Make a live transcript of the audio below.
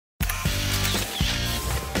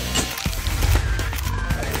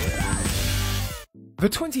The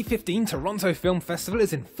 2015 Toronto Film Festival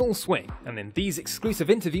is in full swing, and in these exclusive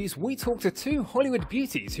interviews we talk to two Hollywood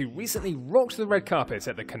beauties who recently rocked the red carpet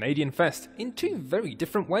at the Canadian Fest in two very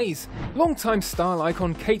different ways. Longtime style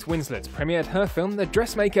icon Kate Winslet premiered her film The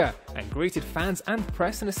Dressmaker and greeted fans and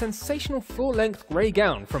press in a sensational floor-length grey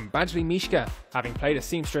gown from Badgley Mischka. Having played a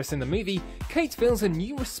seamstress in the movie, Kate feels a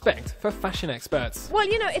new respect for fashion experts. Well,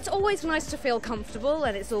 you know, it's always nice to feel comfortable,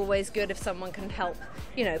 and it's always good if someone can help,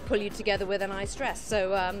 you know, pull you together with a nice dress.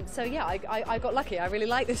 So yeah, I got lucky. I really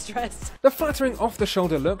like this dress. The flattering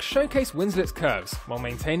off-the-shoulder look showcased Winslet's curves while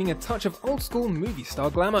maintaining a touch of old-school movie-star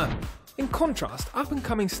glamour. In contrast,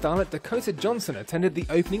 up-and-coming starlet Dakota Johnson attended the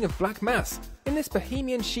opening of Black Mass in this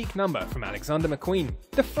bohemian chic number from Alexander McQueen.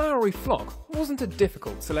 The flowery flock wasn't a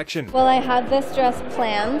difficult selection. Well, I had this dress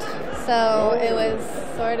planned, so it was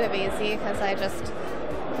sort of easy because I just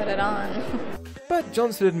put it on. But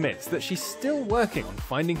Johnson admits that she's still working on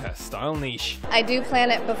finding her style niche. I do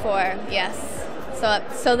plan it before, yes,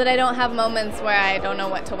 so that I don't have moments where I don't know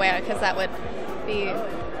what to wear, because that would be...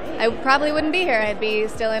 I probably wouldn't be here. I'd be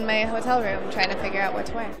still in my hotel room trying to figure out what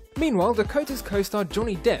to wear. Meanwhile, Dakota's co-star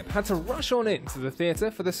Johnny Depp had to rush on into the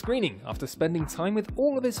theatre for the screening after spending time with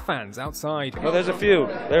all of his fans outside. Well, there's a few.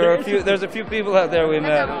 There's a few people out there we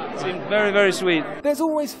met. Seemed very, very sweet. There's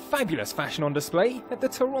always fabulous fashion on display at the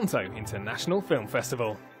Toronto International Film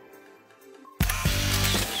Festival.